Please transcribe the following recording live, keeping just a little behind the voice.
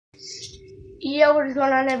Yo, what is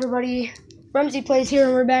going on, everybody? Rumsey Plays here,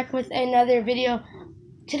 and we're back with another video.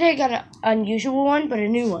 Today I got an unusual one, but a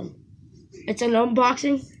new one. It's an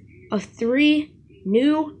unboxing of 3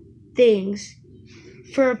 new things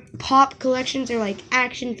for pop collections. They're like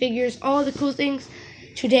action figures, all the cool things.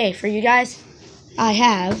 Today, for you guys, I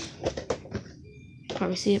have...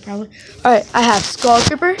 Probably see it, probably. Alright, I have Skull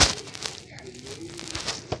Trooper.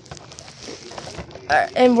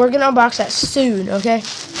 Alright, and we're going to unbox that soon, okay?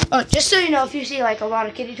 Oh, just so you know, if you see like a lot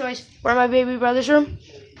of kitty toys, we're in my baby brother's room,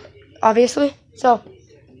 obviously. So,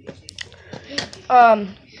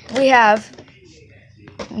 we have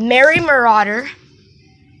Mary Marauder,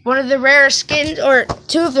 one of the rarest skins, or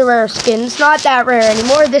 2 of the rarest skins. Not that rare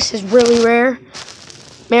anymore. This is really rare.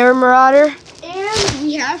 Mary Marauder.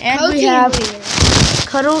 And we have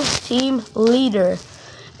Cuddle Team Leader.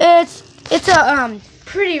 It's a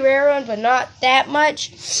pretty rare one, but not that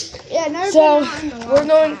much. Yeah, never so been on we're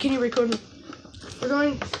going. Can you record me? We're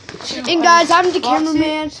going. And guys, I'm the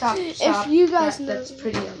cameraman. Stop. If you guys know, that's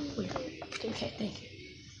pretty weird. Okay, thank you.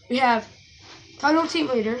 We have Cuddle Team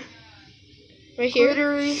Leader. Right here.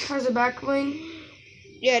 Literally has a back bling.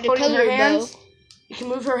 Yeah, the Holding color her hands. though. You can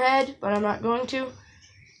move her head, but I'm not going to.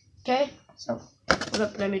 Okay, so hold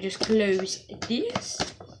up. Let me just close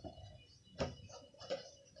this.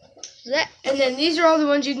 And then these are all the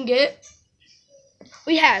ones you can get.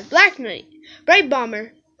 We have Black Knight, Bright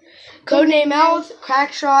Bomber, Codename Mouth,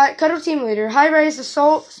 Crackshot, Cuddle Team Leader, High-Rise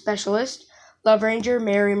Assault Specialist, Love Ranger,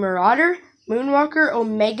 Mary Marauder, Moonwalker,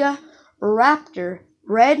 Omega, Raptor,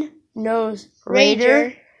 Red Nose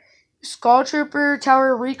Raider, Skull Trooper,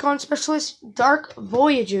 Tower Recon Specialist, Dark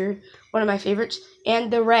Voyager, one of my favorites,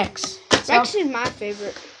 and the Rex. Rex is my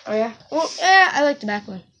favorite. Oh yeah? Well, yeah, I like the back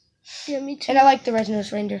one. Yeah, me too. And I like the Red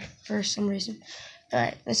Nose Raider for some reason.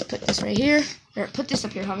 Alright, let's put this right here. Here, put this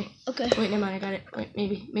up here, homie. Okay. Wait, never mind, I got it. Wait,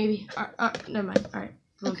 maybe. Never mind. Alright.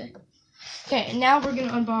 Okay. Okay, and now we're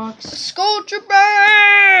gonna unbox Skull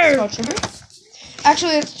Trooper! Skull Trooper.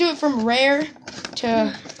 Actually, let's do it from rare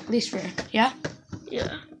to least rare. Yeah?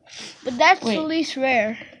 Yeah. But that's the least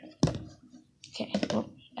rare. Okay.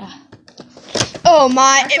 Oh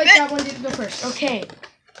my. Actually, that one didn't go first. Okay.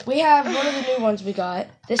 We have one of the new ones we got.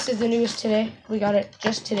 This is the newest today. We got it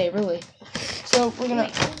just today, really. So we're gonna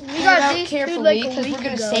got these carefully because we're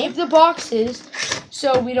gonna save the boxes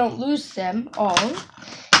so we don't lose them all.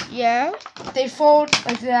 Yeah. They fold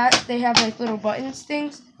like that. They have like little buttons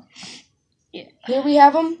things. Yeah. Here we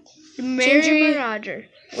have them. Mary Marauder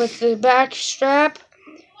with the back strap.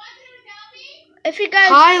 If you guys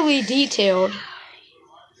highly detailed.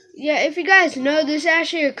 Yeah, if you guys know, this is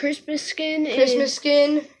actually a Christmas skin. Christmas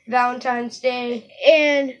skin, Valentine's Day,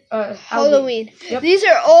 and Halloween. Yep. These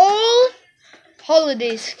are all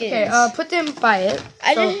holiday skins. Okay, put them by it.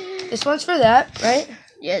 This one's for that, right?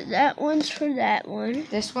 Yeah, that one's for that one.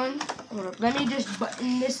 This one. Hold up. Let me just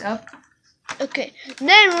button this up. Okay.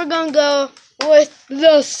 Then we're gonna go with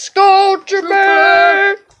the Skull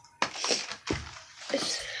Trooper.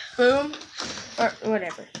 Boom. Or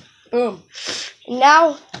whatever. Boom.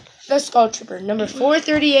 Now, the Skull Trooper, number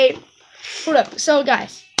 438. Hold up. So,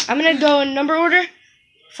 guys, I'm going to go in number order.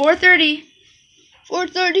 430.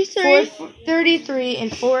 433. 433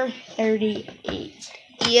 and 438.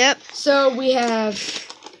 Yep. So, we have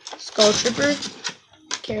Skull Trooper.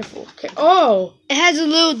 Careful. Oh! It has a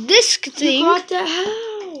little disc thing. You got that?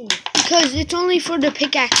 How? Because it's only for the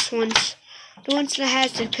pickaxe ones. The ones that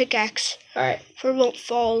has the pickaxe. Alright. For won't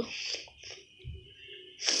fall.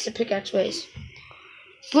 It's the pickaxe ways.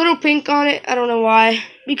 It's a little pink on it. I don't know why.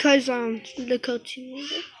 Because the coating.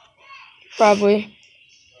 Probably.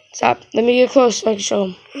 Stop. Let me get close so I can show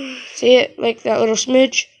them. See it? Like that little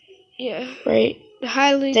smidge? Yeah. Right. The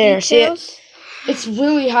highly there. details. See it? It's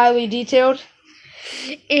really highly detailed.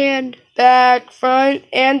 And back, front,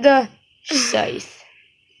 and the scythe.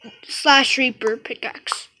 / Reaper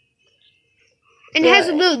pickaxe. And it has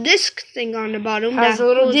a little disc thing on the bottom. Has a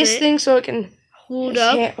little disc thing so it can hold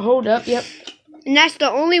up. Hold up, yep. And that's the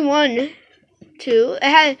only one, too. It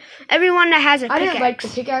has everyone that has a pickaxe. I didn't like the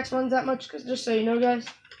pickaxe ones that much, just so you know, guys.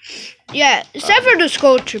 Yeah, except for the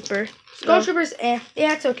Skull Trooper. Skull Trooper's Yeah,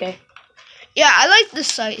 it's okay. Yeah, I like the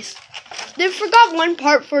scythe. They forgot one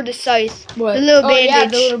part for the scythe. What? The little bandage. Yeah,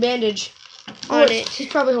 the little bandage. On it. He's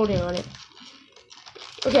probably holding on it.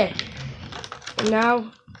 Okay. And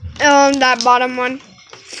now... that bottom one.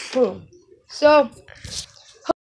 Boom. So,